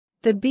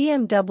The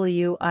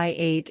BMW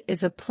i8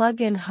 is a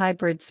plug-in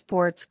hybrid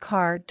sports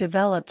car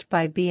developed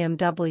by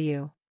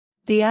BMW.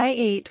 The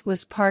i8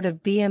 was part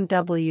of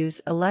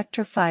BMW's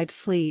electrified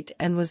fleet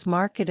and was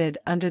marketed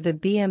under the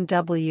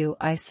BMW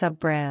i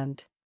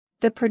sub-brand.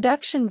 The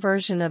production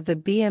version of the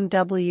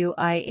BMW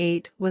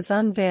i8 was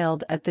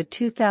unveiled at the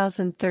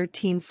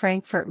 2013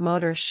 Frankfurt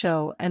Motor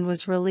Show and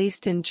was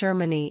released in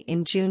Germany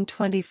in June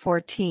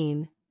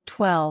 2014.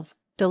 12.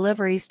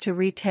 Deliveries to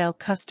retail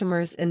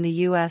customers in the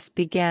US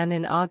began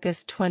in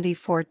August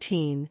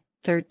 2014.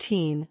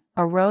 13.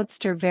 A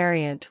Roadster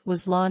variant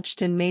was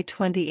launched in May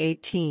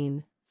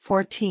 2018.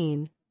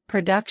 14.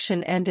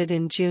 Production ended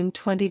in June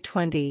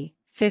 2020.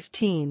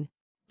 15.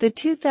 The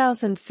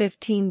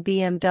 2015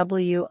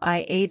 BMW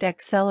i8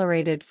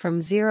 accelerated from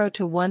 0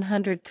 to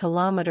 100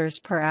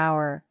 km per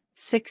hour,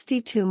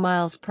 62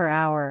 miles per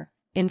hour,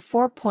 in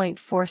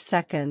 4.4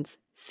 seconds,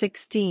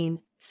 16,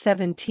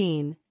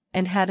 17,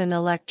 and had an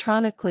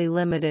electronically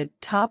limited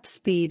top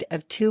speed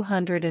of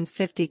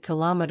 250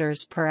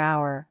 km per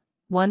hour,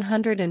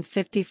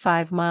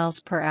 155 miles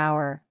per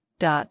hour.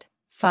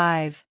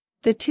 5.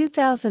 The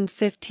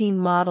 2015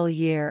 model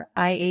year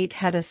i8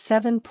 had a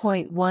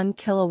 7.1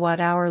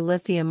 kWh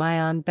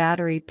lithium-ion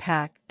battery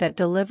pack that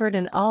delivered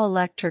an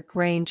all-electric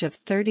range of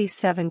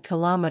 37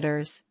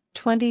 km,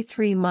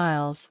 23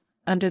 miles,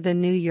 under the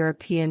new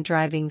European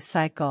driving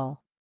cycle.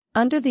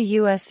 Under the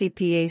US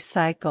EPA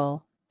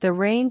cycle, the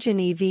range in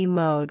EV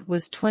mode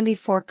was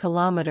 24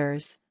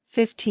 km,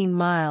 15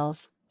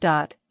 miles.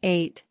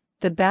 8.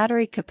 The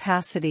battery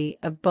capacity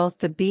of both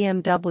the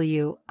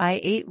BMW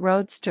i8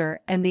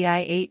 Roadster and the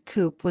i8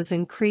 Coupe was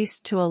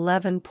increased to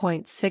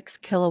 11.6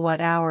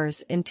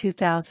 kWh in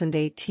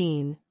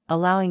 2018,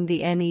 allowing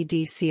the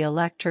NEDC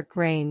electric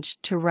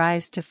range to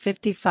rise to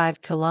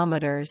 55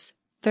 km,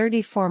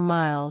 34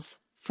 miles,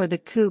 for the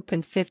Coupe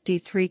and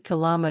 53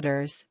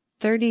 km,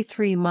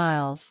 33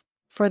 miles,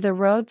 for the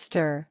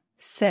Roadster.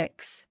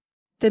 6.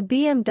 The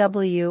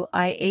BMW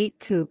i8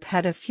 Coupe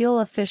had a fuel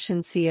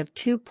efficiency of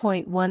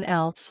 2.1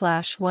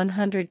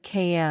 L/100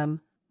 km,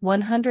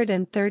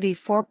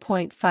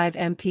 134.5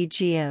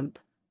 mpg-imp,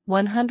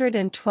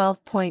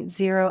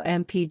 112.0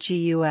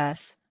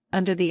 mpg/US,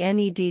 under the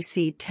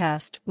NEDC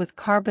test with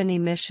carbon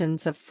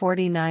emissions of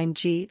 49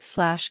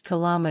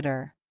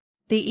 g/km.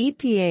 The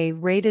EPA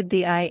rated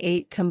the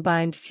i8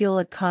 combined fuel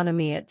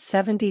economy at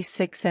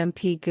 76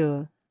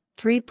 mpg,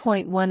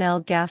 3.1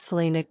 L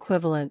gasoline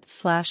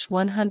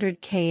equivalent/100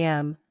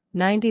 km,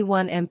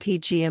 91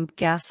 mpg-imp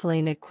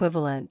gasoline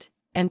equivalent,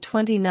 and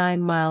 29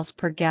 miles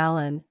per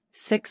gallon,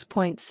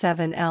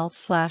 6.7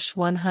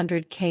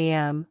 L/100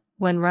 km,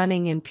 when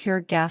running in pure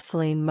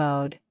gasoline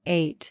mode.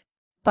 8.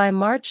 By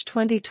March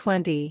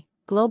 2020,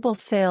 global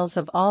sales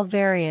of all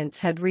variants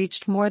had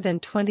reached more than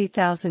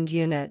 20,000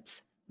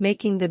 units,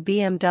 making the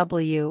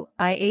BMW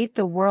i8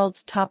 the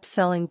world's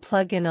top-selling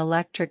plug-in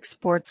electric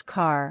sports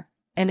car,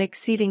 and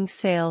exceeding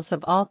sales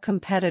of all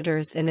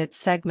competitors in its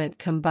segment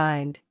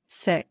combined.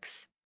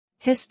 6.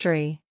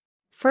 History.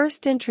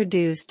 First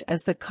introduced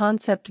as the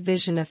concept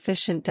Vision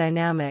Efficient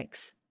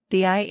Dynamics,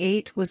 the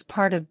i8 was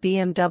part of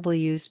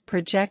BMW's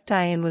Project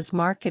i and was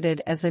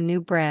marketed as a new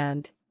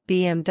brand,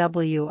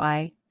 BMW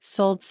i,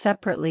 sold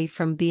separately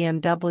from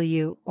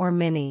BMW or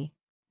Mini.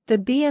 The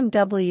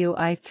BMW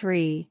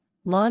i3,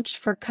 launched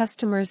for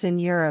customers in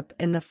Europe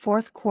in the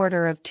fourth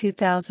quarter of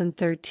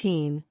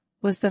 2013,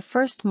 was the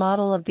first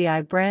model of the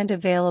i brand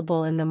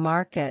available in the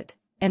market,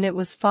 and it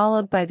was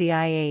followed by the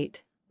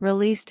i8,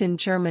 released in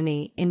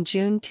Germany in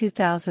June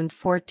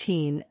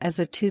 2014 as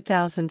a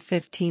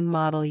 2015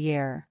 model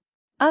year.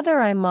 Other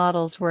i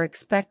models were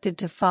expected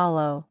to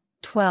follow,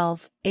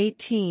 12,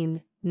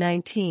 18,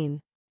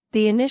 19.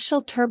 The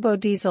initial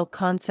turbodiesel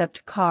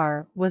concept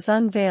car was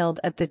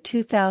unveiled at the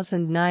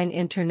 2009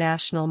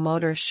 International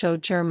Motor Show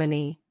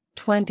Germany.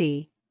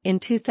 20. In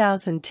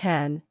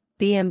 2010,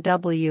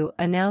 BMW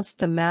announced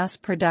the mass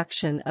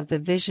production of the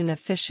Vision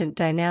Efficient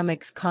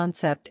Dynamics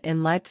concept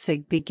in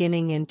Leipzig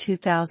beginning in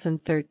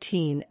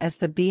 2013 as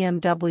the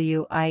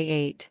BMW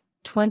i8.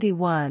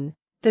 21.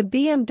 The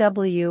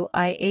BMW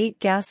i8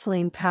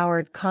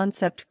 gasoline-powered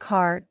concept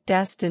car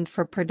destined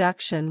for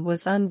production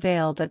was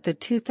unveiled at the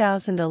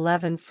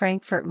 2011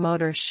 Frankfurt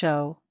Motor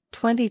Show.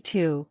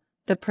 22.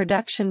 The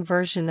production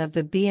version of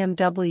the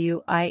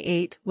BMW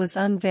i8 was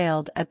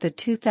unveiled at the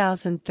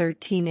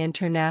 2013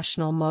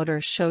 International Motor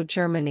Show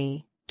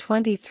Germany.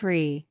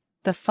 23.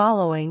 The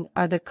following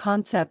are the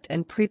concept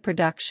and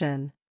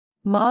pre-production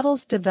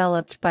models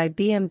developed by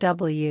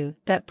BMW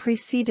that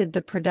preceded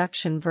the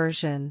production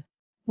version.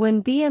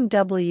 When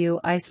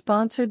BMW i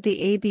sponsored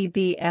the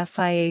ABB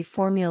FIA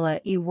Formula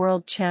E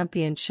World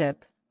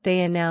Championship, they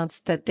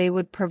announced that they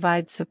would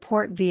provide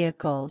support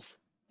vehicles.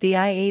 The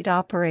i8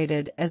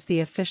 operated as the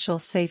official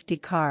safety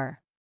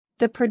car.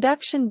 The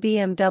production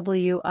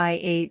BMW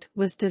i8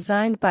 was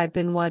designed by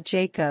Benoit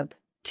Jacob.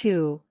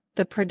 2.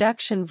 The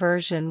production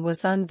version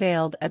was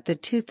unveiled at the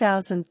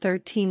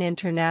 2013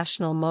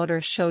 International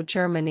Motor Show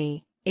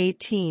Germany.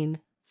 18.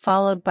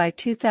 Followed by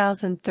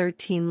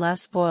 2013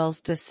 Les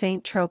Voiles de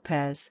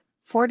Saint-Tropez.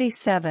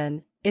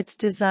 47. its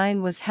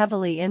design was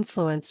heavily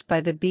influenced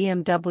by the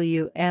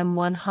BMW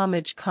M1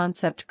 homage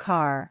concept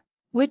car,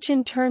 which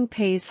in turn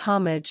pays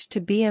homage to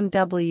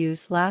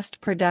BMW's last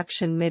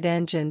production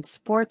mid-engine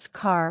sports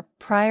car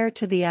prior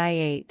to the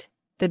i8,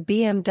 the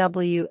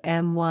BMW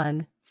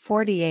M1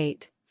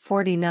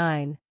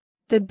 48/49.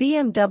 The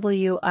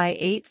BMW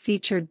i8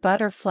 featured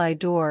butterfly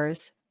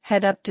doors,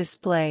 head-up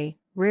display,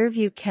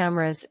 rear-view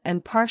cameras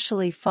and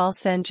partially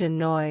false engine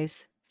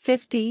noise.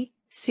 50.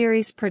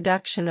 Series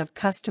production of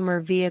customer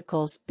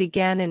vehicles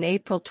began in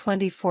April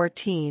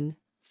 2014.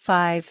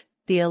 5.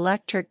 The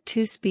electric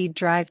two-speed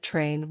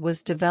drivetrain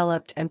was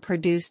developed and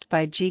produced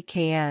by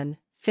GKN.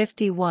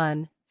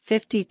 51,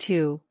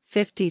 52,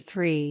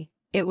 53.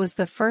 It was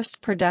the first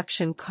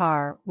production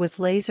car with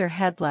laser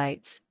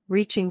headlights,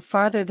 reaching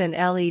farther than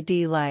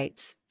LED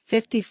lights.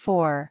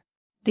 54.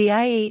 The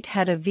i8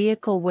 had a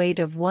vehicle weight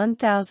of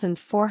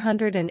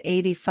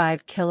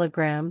 1,485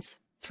 kilograms,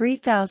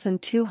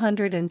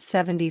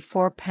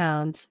 3,274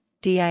 pounds,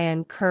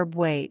 DIN curb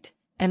weight,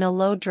 and a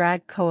low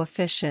drag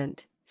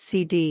coefficient,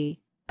 CD,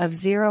 of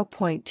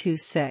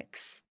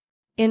 0.26.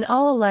 In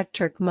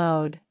all-electric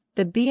mode,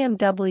 the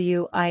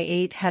BMW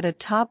i8 had a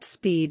top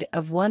speed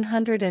of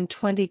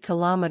 120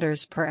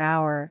 km per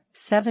hour,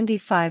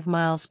 75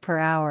 miles per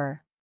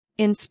hour.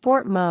 In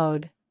sport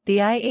mode, the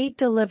i8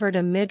 delivered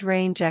a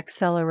mid-range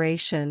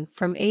acceleration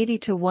from 80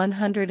 to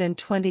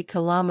 120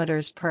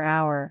 km per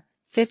hour,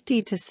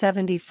 50 to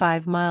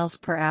 75 miles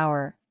per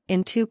hour,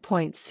 in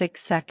 2.6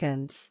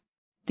 seconds.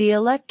 The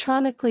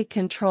electronically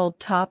controlled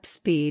top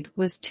speed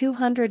was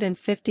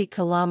 250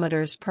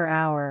 km per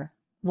hour,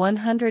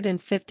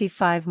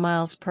 155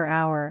 miles per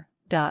hour.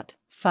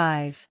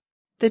 5.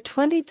 The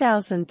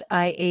 20,000th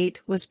i8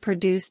 was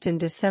produced in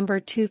December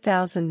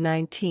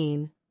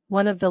 2019,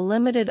 one of the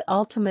limited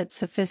Ultimate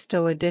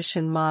Sophisto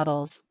Edition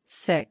models.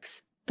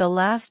 6. The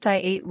last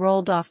i8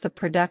 rolled off the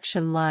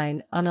production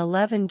line on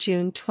 11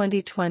 June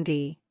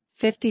 2020.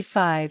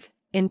 55.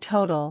 In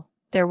total,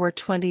 there were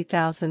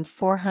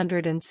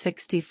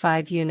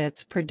 20,465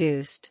 units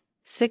produced,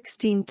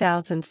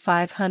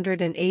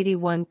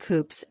 16,581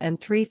 coupes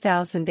and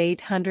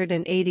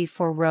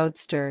 3,884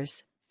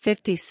 roadsters.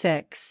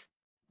 56.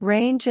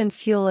 Range and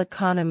fuel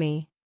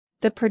economy.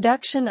 The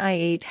production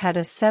i8 had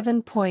a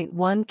 7.1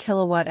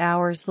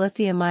 kWh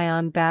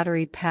lithium-ion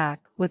battery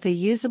pack with a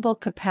usable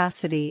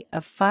capacity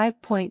of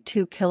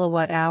 5.2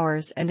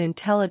 kWh and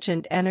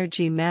intelligent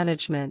energy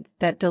management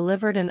that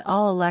delivered an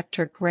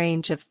all-electric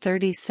range of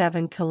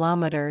 37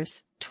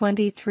 km,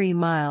 23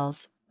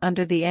 miles,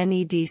 under the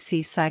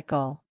NEDC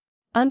cycle.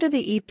 Under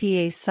the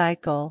EPA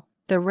cycle,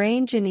 the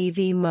range in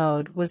EV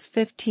mode was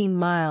 15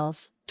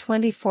 miles,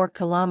 24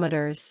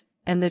 kilometers,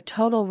 and the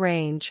total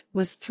range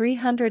was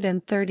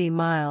 330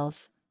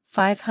 miles,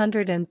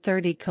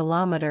 530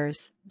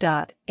 kilometers.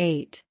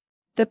 8.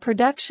 The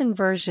production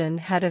version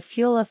had a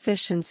fuel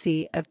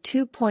efficiency of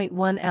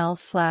 2.1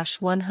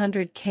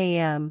 L/100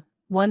 km,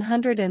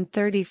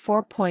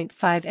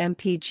 134.5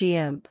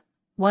 mpg,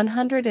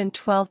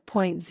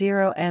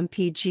 112.0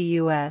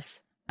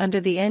 mpg/US,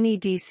 under the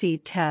NEDC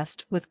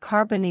test with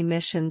carbon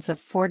emissions of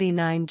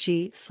 49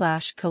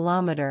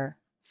 g/km.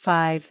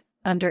 5.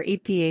 Under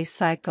EPA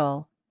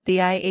cycle, the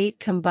i8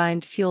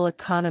 combined fuel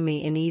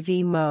economy in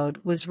EV mode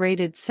was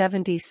rated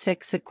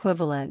 76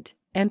 equivalent,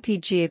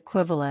 mpg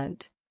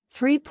equivalent,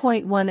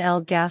 3.1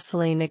 L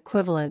gasoline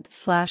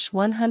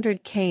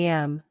equivalent/100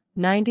 km,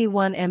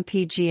 91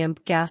 mpg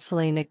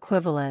gasoline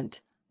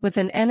equivalent, with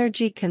an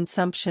energy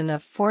consumption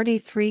of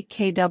 43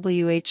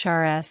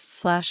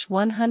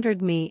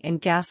 kWh/100 mi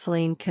and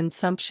gasoline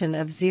consumption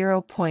of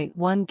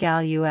 0.1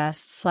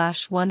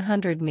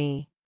 gal/100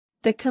 mi.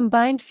 The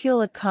combined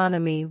fuel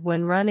economy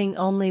when running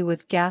only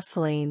with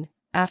gasoline,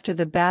 after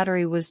the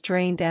battery was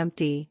drained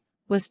empty,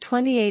 was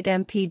 28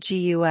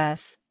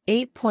 mpg/US,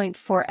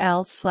 8.4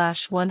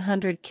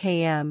 L/100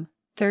 km,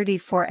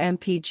 34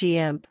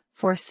 mpg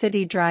for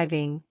city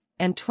driving,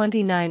 and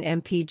 29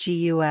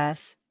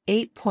 mpg/US,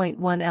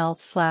 8.1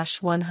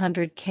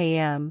 L/100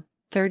 km,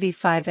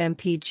 35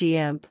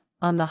 mpg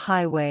on the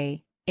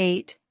highway.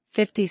 8.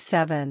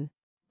 57.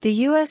 The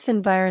U.S.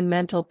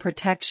 Environmental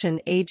Protection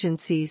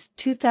Agency's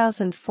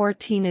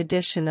 2014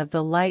 edition of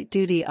the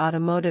Light-Duty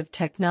Automotive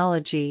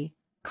Technology,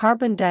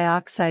 Carbon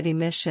Dioxide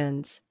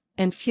Emissions,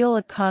 and Fuel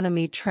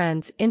Economy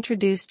Trends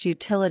introduced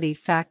utility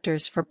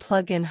factors for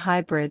plug-in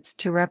hybrids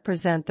to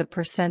represent the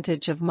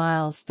percentage of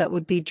miles that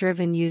would be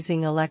driven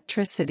using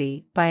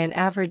electricity by an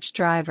average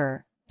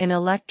driver, in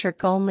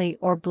electric-only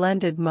or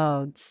blended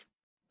modes.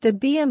 The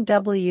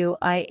BMW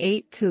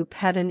i8 Coupe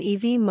had an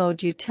EV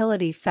mode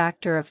utility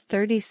factor of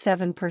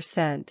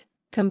 37%,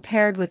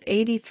 compared with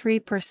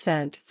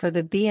 83% for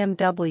the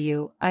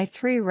BMW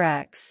i3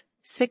 Rex,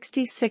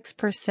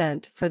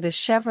 66% for the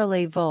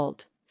Chevrolet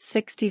Volt,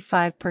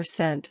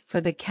 65% for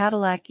the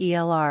Cadillac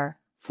ELR,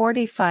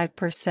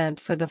 45%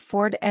 for the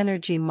Ford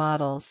Energy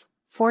models,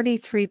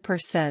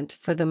 43%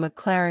 for the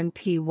McLaren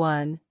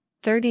P1,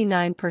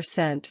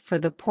 39% for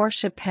the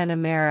Porsche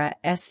Panamera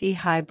SE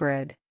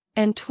Hybrid,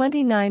 and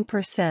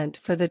 29%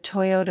 for the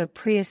Toyota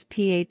Prius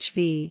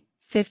PHEV.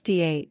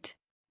 58.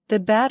 The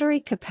battery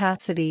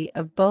capacity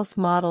of both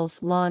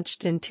models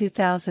launched in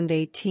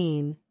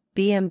 2018,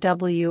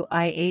 BMW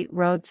i8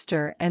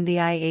 Roadster and the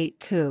i8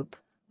 Coupe,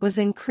 was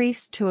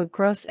increased to a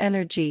gross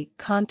energy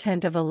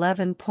content of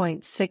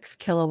 11.6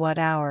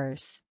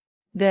 kWh.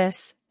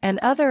 This, and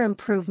other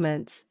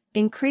improvements,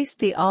 increased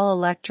the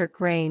all-electric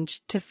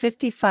range to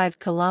 55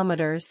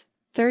 km,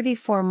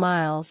 34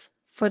 miles,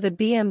 for the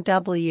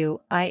BMW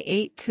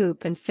i8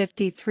 Coupe and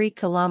 53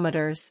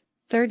 km,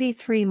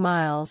 33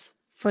 miles,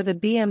 for the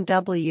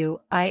BMW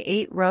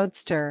i8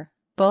 Roadster,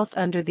 both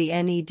under the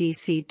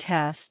NEDC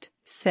test.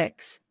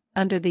 6.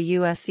 Under the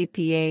US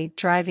EPA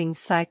driving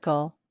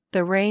cycle,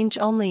 the range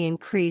only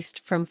increased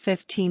from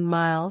 15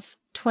 miles,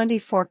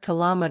 24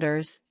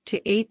 kilometers,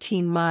 to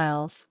 18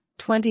 miles,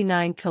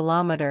 29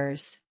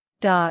 kilometers.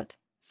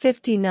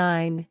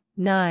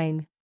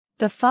 59.9.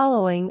 The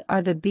following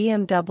are the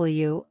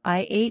BMW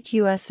i8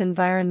 US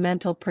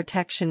Environmental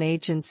Protection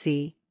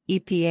Agency,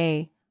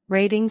 EPA,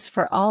 ratings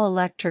for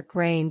all-electric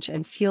range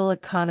and fuel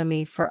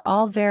economy for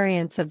all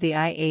variants of the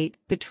i8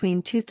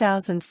 between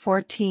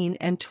 2014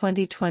 and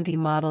 2020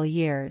 model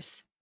years.